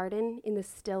blossoming garden in the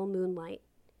still moonlight.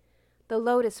 The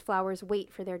lotus flowers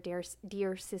wait for their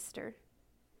dear sister.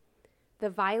 The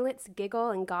violets giggle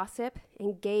and gossip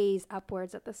and gaze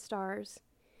upwards at the stars.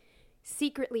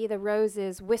 Secretly, the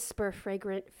roses whisper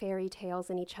fragrant fairy tales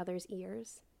in each other's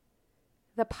ears.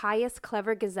 The pious,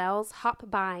 clever gazelles hop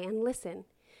by and listen,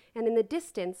 and in the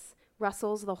distance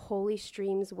rustles the holy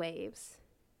stream's waves.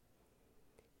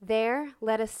 There,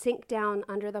 let us sink down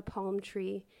under the palm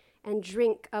tree and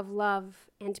drink of love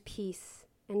and peace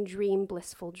and dream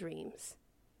blissful dreams.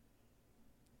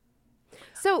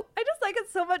 So I just like it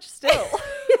so much still.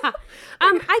 Yeah.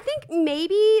 I think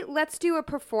maybe let's do a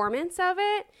performance of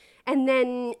it and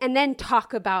then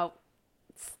talk about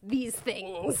these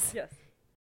things. Yes.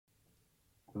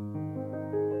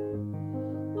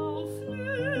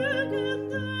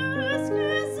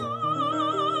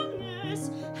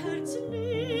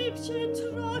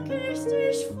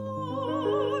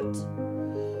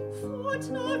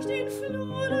 Nach den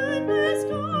Fluren des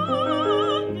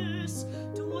Ganges,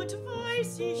 dort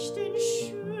weiß ich den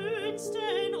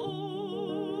schönsten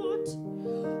Ort.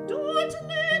 Dort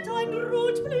lädt ein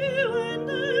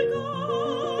rotblühender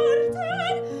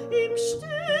Garten im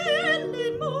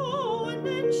stillen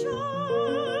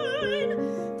Mondenschein.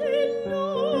 Die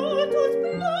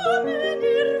Lotusblumen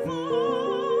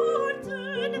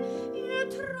erwarten ihr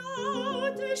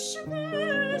traute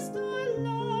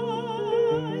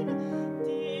Schwesterlein.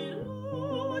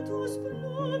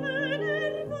 Lotusblumen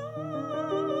erwarten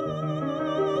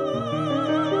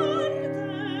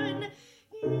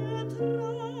ihr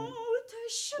traute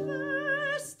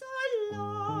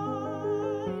Schwesterlein.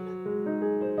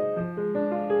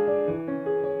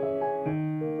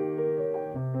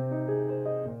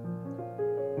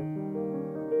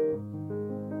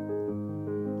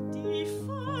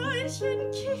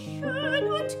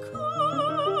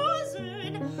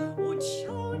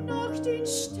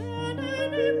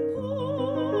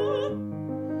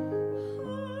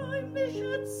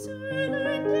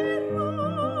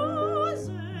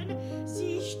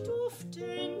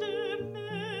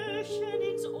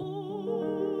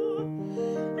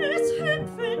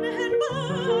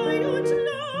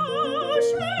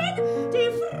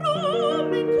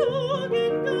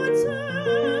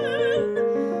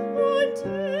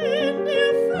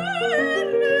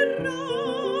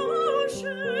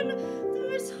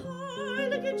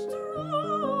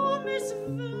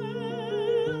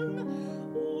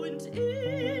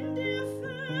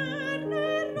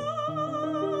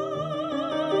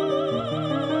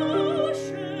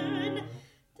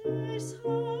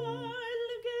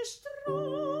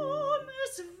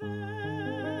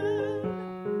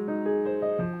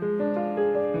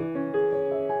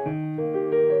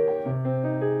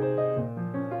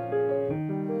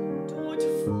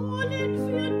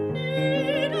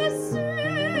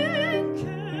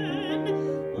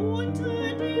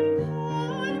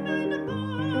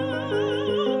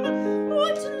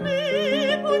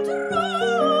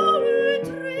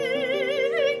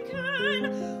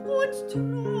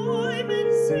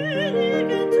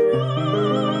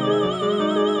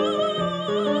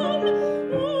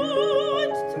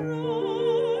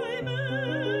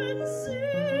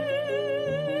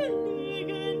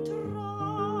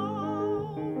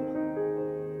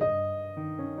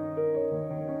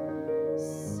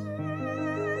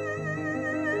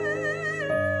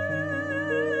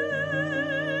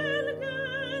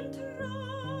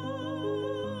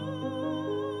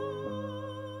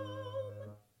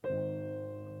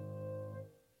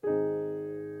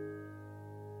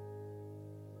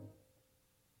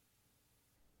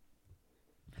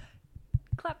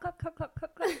 Clap, clap, clap, clap,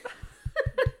 clap, clap.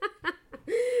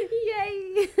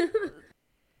 Yay.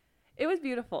 It was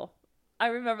beautiful. I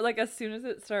remember, like, as soon as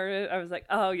it started, I was like,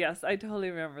 oh, yes, I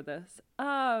totally remember this.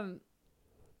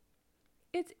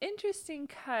 It's interesting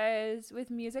because with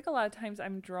music, a lot of times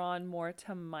I'm drawn more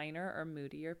to minor or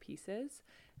moodier pieces.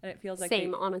 And it feels like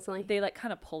honestly. They, like,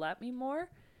 kind of pull at me more.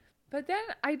 But then,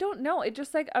 I don't know, it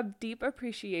just, like, a deep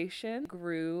appreciation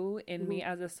grew in me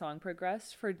as the song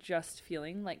progressed for just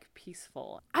feeling, like,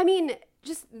 peaceful. I mean,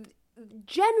 just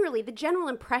generally, the general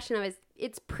impression of it is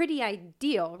it's pretty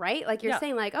ideal, right? Like you're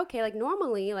saying, like, okay, like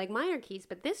normally, like minor keys,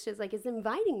 but this just, like, is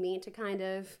inviting me to kind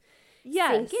of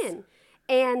sink in.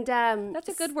 And that's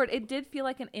a good word. It did feel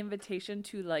like an invitation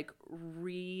to, like,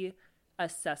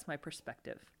 reassess my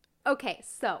perspective. Okay,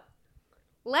 so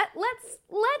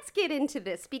let's get into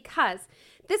this because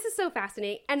this is so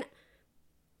fascinating. And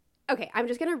okay, I'm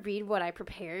just gonna read what I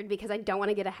prepared because I don't want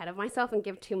to get ahead of myself and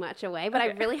give too much away. But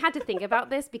okay. I really had to think about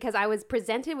this because I was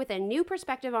presented with a new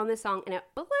perspective on this song and it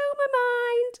blew my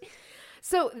mind.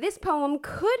 So this poem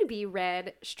could be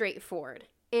read straightforward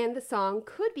and the song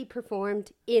could be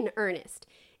performed in earnest.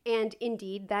 And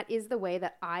indeed, that is the way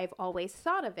that I've always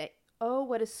thought of it. Oh,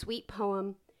 what a sweet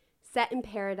poem, set in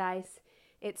paradise.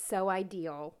 It's so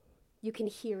ideal. You can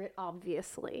hear it,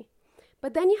 obviously.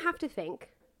 But then you have to think,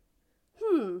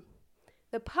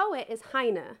 the poet is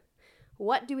Heine.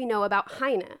 What do we know about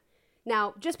Heine?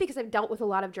 Now, just because I've dealt with a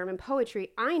lot of German poetry,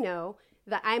 I know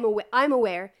that I'm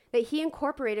aware that he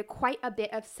incorporated quite a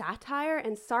bit of satire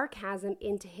and sarcasm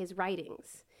into his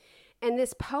writings. And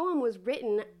this poem was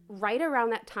written right around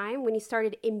that time when he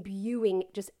started imbuing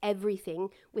just everything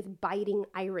with biting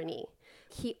irony.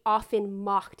 He often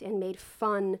mocked and made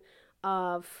fun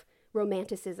of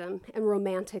romanticism and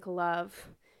romantic love.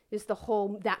 Just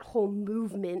that whole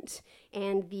movement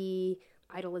and the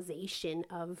idolization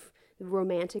of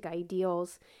romantic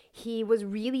ideals. He was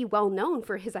really well known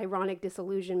for his ironic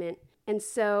disillusionment. And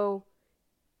so,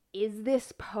 is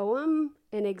this poem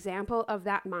an example of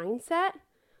that mindset?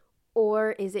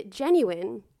 Or is it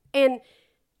genuine? And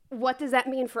what does that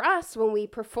mean for us when we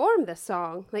perform the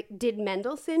song? Like, did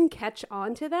Mendelssohn catch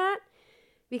on to that?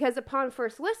 Because upon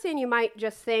first listen, you might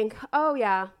just think, oh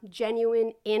yeah,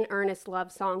 genuine, in earnest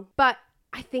love song. But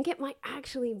I think it might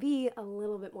actually be a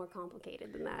little bit more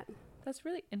complicated than that. That's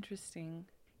really interesting.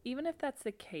 Even if that's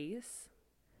the case,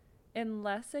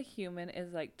 unless a human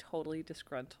is, like, totally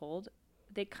disgruntled,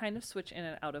 they kind of switch in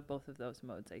and out of both of those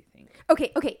modes, I think.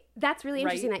 Okay. That's really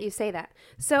interesting that you say that.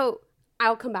 So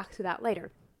I'll come back to that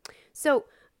later. So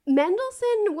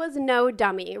Mendelssohn was no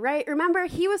dummy, right? Remember,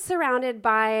 he was surrounded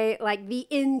by, like, the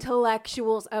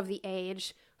intellectuals of the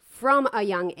age from a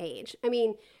young age. I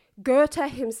mean,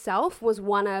 Goethe himself was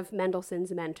one of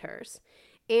Mendelssohn's mentors.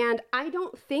 And I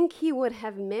don't think he would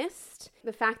have missed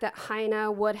the fact that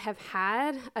Heine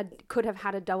could have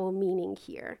had a double meaning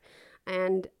here.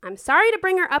 And I'm sorry to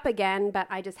bring her up again, but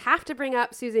I just have to bring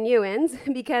up Susan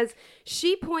Ewens because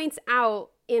she points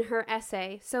out in her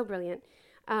essay, so brilliant,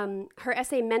 her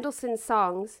essay, Mendelssohn's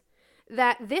Songs,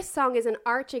 that this song is an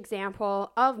arch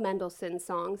example of Mendelssohn's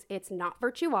songs. It's not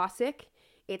virtuosic.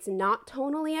 It's not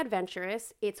tonally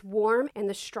adventurous. It's warm, and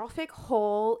the strophic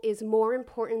whole is more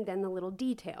important than the little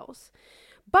details.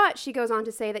 But she goes on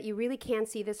to say that you really can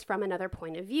see this from another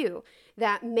point of view,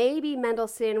 that maybe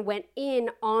Mendelssohn went in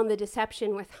on the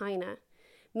deception with Heine.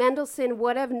 Mendelssohn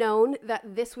would have known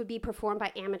that this would be performed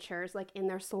by amateurs, like in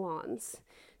their salons.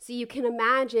 So you can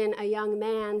imagine a young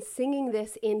man singing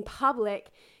this in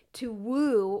public to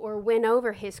woo or win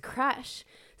over his crush.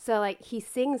 So, like, he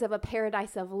sings of a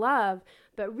paradise of love,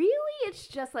 but really it's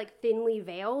just like thinly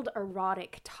veiled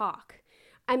erotic talk.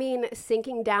 I mean,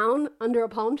 sinking down under a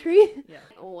palm tree? Yeah.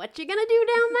 What you gonna do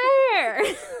down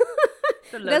there?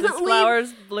 The lotus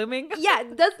flowers blooming? Yeah,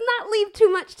 does not leave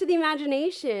too much to the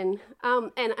imagination.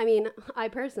 And I mean, I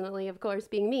personally, of course,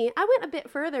 being me, I went a bit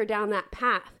further down that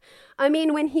path. I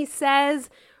mean, when he says,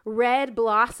 red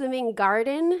blossoming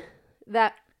garden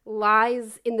that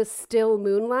lies in the still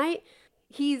moonlight,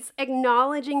 he's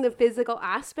acknowledging the physical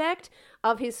aspect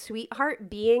of his sweetheart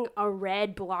being a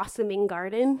red blossoming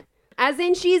garden. As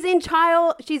in, she's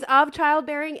of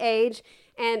childbearing age,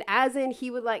 and as in,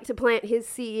 he would like to plant his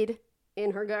seed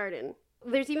in her garden.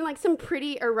 There's even like some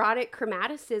pretty erotic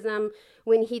chromaticism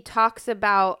when he talks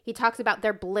about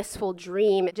their blissful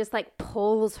dream. It just like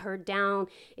pulls her down.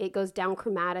 It goes down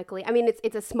chromatically. I mean,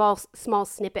 it's a small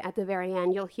snippet at the very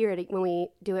end. You'll hear it when we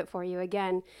do it for you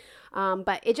again.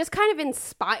 But it just kind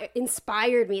of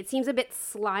inspired me. It seems a bit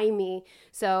slimy,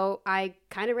 so I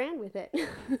kind of ran with it.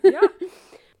 Yeah.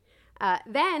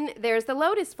 Then there's the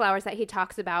lotus flowers that he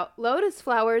talks about. Lotus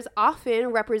flowers often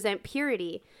represent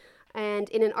purity. And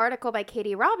in an article by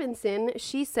Katie Robinson,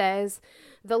 she says,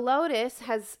 the lotus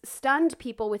has stunned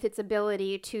people with its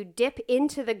ability to dip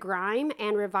into the grime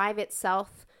and revive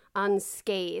itself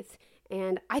unscathed.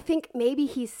 And I think maybe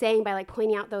he's saying by like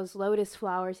pointing out those lotus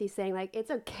flowers, he's saying like, it's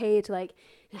okay to like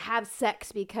have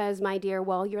sex because, my dear,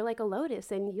 well, you're like a lotus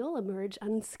and you'll emerge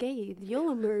unscathed.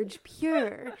 You'll emerge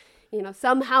pure. You know,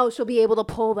 somehow she'll be able to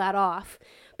pull that off.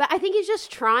 But I think he's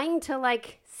just trying to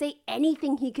like say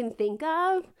anything he can think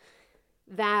of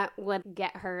that would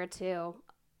get her to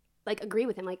like agree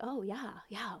with him. Like, oh yeah,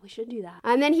 we should do that.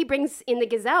 And then he brings in the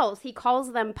gazelles. He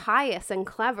calls them pious and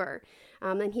clever.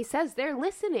 And he says they're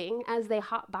listening as they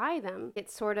hop by them.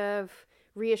 It's sort of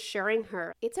reassuring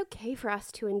her. It's okay for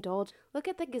us to indulge. Look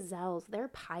at the gazelles. They're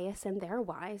pious and they're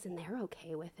wise and they're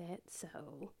okay with it.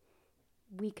 So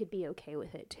we could be okay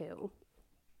with it too.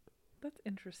 That's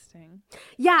interesting.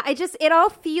 Yeah, it all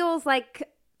feels like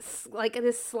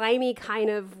this slimy kind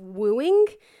of wooing,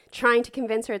 trying to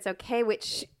convince her it's okay,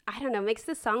 which, I don't know, makes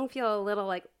the song feel a little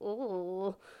like,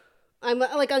 oh, I'm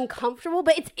like uncomfortable,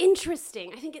 but it's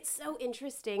interesting. I think it's so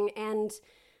interesting. And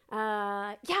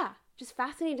just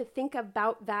fascinating to think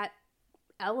about that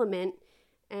element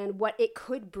and what it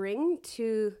could bring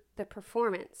to the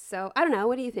performance. So I don't know.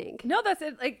 What do you think? No, that's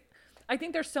it. Like, I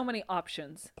think there's so many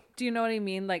options. Do you know what I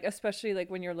mean? Like, especially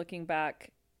like when you're looking back,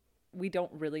 we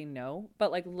don't really know,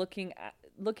 but like looking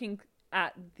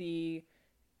at the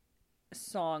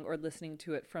song or listening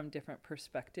to it from different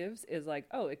perspectives is like,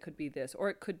 oh, it could be this, or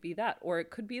it could be that, or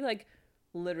it could be like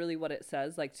literally what it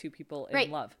says, like two people in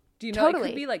love. Do you know? Totally.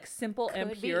 It could be like simple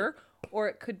and pure, or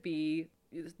it could be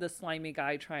the slimy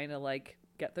guy trying to like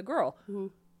get the girl. Mm-hmm.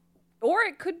 Or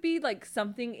it could be like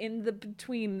something in the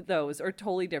between those, or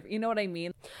totally different. You know what I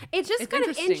mean? It's just kind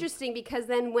of interesting because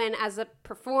then when, as a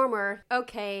performer,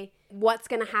 okay, what's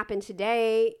going to happen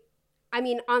today? I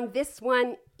mean, on this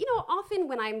one, you know, often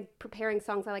when I'm preparing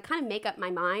songs, I like kind of make up my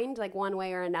mind like one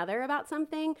way or another about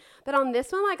something. But on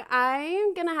this one, like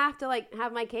I'm going to have to like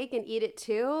have my cake and eat it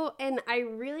too. And I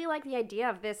really like the idea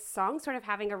of this song sort of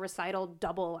having a recital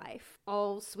double life,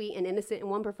 all sweet and innocent in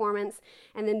one performance,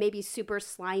 and then maybe super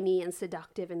slimy and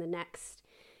seductive in the next.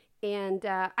 And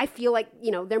I feel like,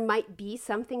 you know, there might be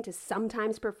something to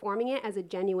sometimes performing it as a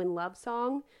genuine love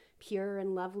song. Pure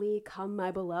and lovely, come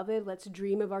my beloved, let's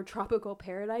dream of our tropical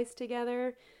paradise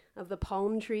together, of the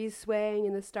palm trees swaying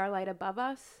in the starlight above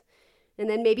us. And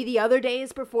then maybe the other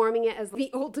days performing it as the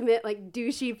ultimate like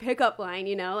douchey pickup line,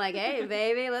 you know, like, hey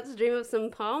baby, let's dream of some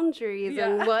palm trees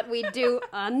and what we do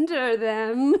under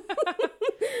them.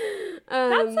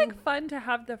 That's like fun to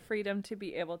have the freedom to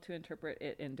be able to interpret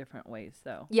it in different ways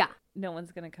though. Yeah. No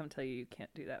one's going to come tell you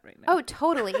can't do that right now. Oh,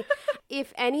 totally.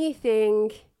 If anything,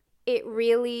 it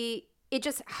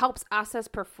just helps us as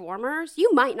performers.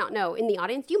 You might not know in the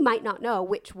audience, you might not know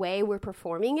which way we're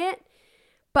performing it,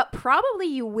 but probably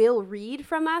you will read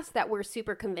from us that we're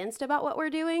super convinced about what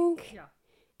we're doing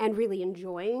and really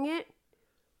enjoying it,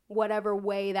 whatever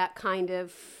way that kind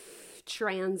of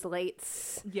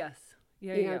translates. Yes.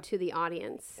 To the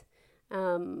audience.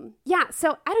 So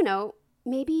I don't know,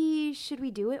 maybe should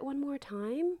we do it one more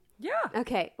time? Yeah.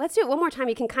 Okay, let's do it one more time.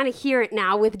 You can kind of hear it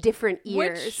now with different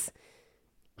ears.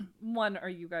 Which one are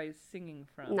you guys singing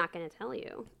from? I'm not going to tell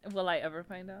you. Will I ever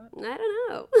find out? I don't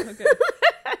know. Okay.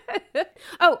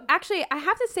 Oh, actually, I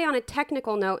have to say on a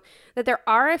technical note that there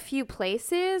are a few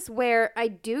places where I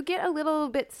do get a little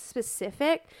bit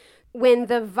specific. When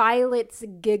the violets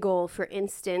giggle, for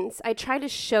instance, I try to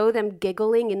show them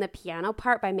giggling in the piano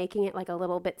part by making it like a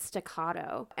little bit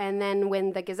staccato. And then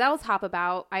when the gazelles hop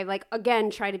about, I like, again,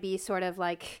 try to be sort of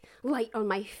like light on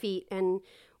my feet. And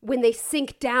when they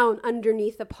sink down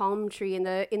underneath the palm tree in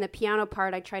the piano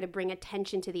part, I try to bring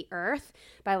attention to the earth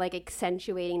by like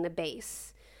accentuating the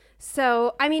bass.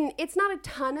 So, I mean, it's not a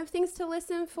ton of things to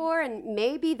listen for, and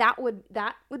maybe that would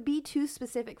be too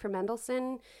specific for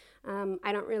Mendelssohn.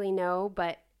 I don't really know,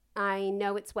 but I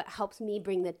know it's what helps me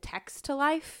bring the text to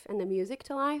life and the music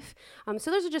to life. So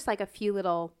those are just like a few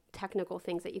little technical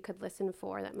things that you could listen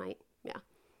for that might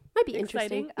be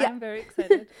interesting. Yeah. I'm very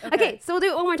excited. Okay, so we'll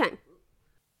do it one more time.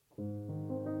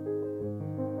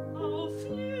 Auf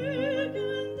Flügeln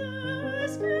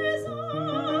des Gesanges,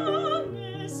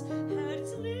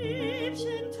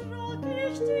 Herzliebchen, trag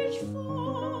ich dich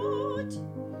fort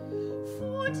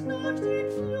nach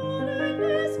den Fluren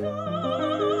des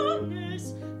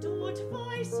Ganges, dort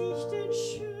weiß ich den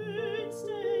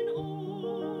schönsten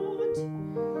Ort.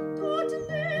 Dort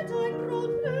lädt ein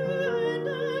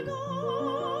brautblühender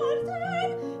Garten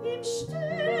im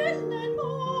stillen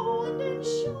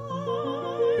Mondenschein.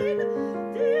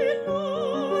 Die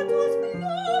Lotusblumen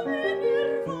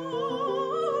erwarten,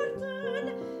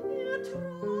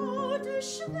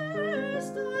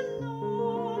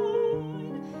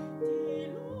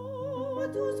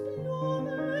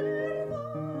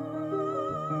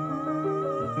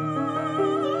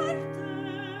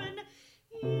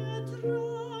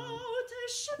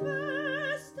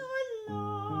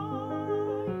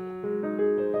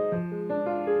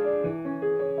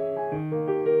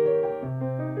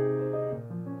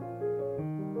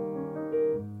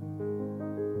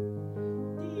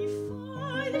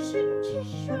 Menschen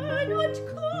kichern und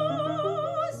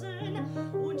kosen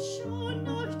und schauen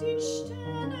nach den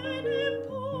Sternen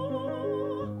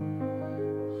empor.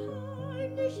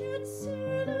 Heimlich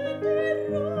erzählen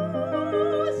die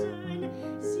Rosen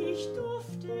sich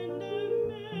duftende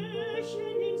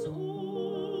Märchen ins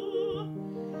Ohr.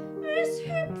 Es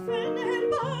hüpfen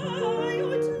herbei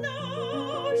und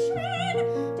lauschen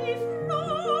die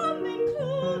frommen,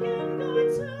 klugen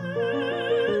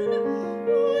Gazellen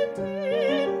und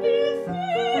in die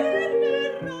Ferne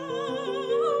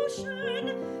rauschen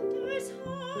des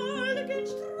heiligen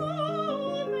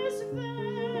Stromes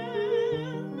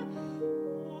Wellen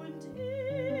und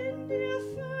in der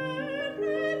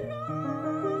Ferne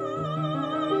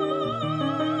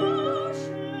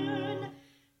rauschen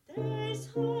des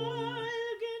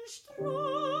heiligen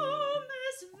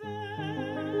Stromes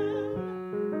Wellen.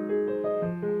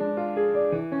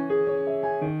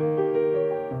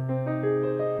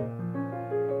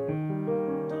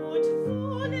 Dort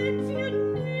wollen wir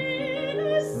niedersinken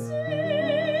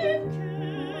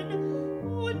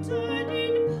unter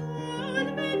den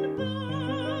Palmenbaum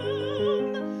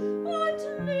und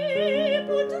Lieb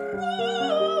und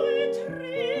Ruhe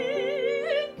trinken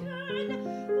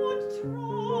und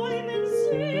träumen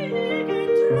seligen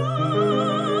Traum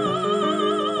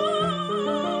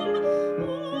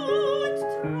und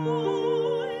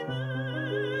träumen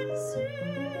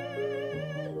seligen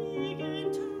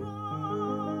Traum.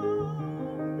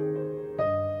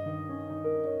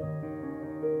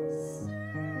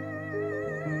 Seligen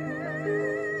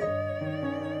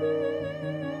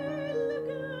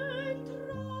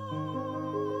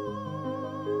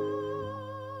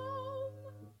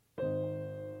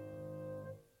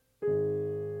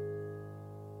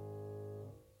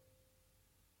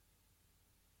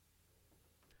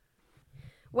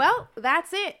Well,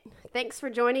 that's it. Thanks for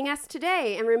joining us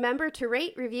today. And remember to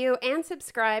rate, review, and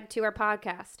subscribe to our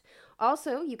podcast.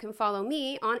 Also, you can follow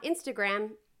me on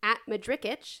Instagram at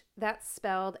Madrikich. That's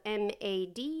spelled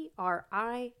Madrikich.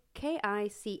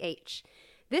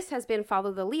 This has been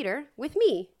Follow the Leader with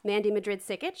me, Mandy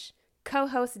Madrid-Sikich,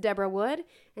 co-host Deborah Wood,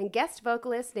 and guest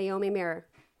vocalist Naomi Mirror.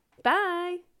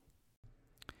 Bye!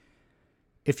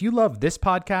 If you love this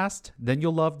podcast, then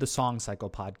you'll love the Song Cycle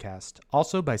podcast,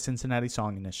 also by Cincinnati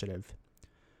Song Initiative.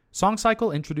 Song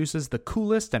Cycle introduces the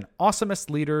coolest and awesomest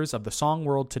leaders of the song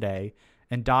world today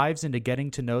and dives into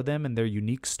getting to know them and their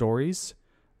unique stories,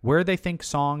 where they think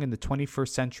song in the 21st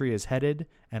century is headed,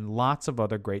 and lots of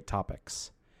other great topics.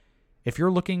 If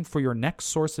you're looking for your next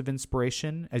source of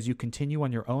inspiration as you continue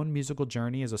on your own musical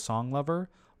journey as a song lover,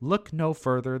 look no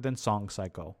further than Song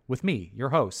Cycle with me, your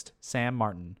host, Sam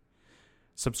Martin.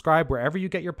 Subscribe wherever you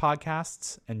get your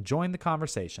podcasts and join the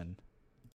conversation.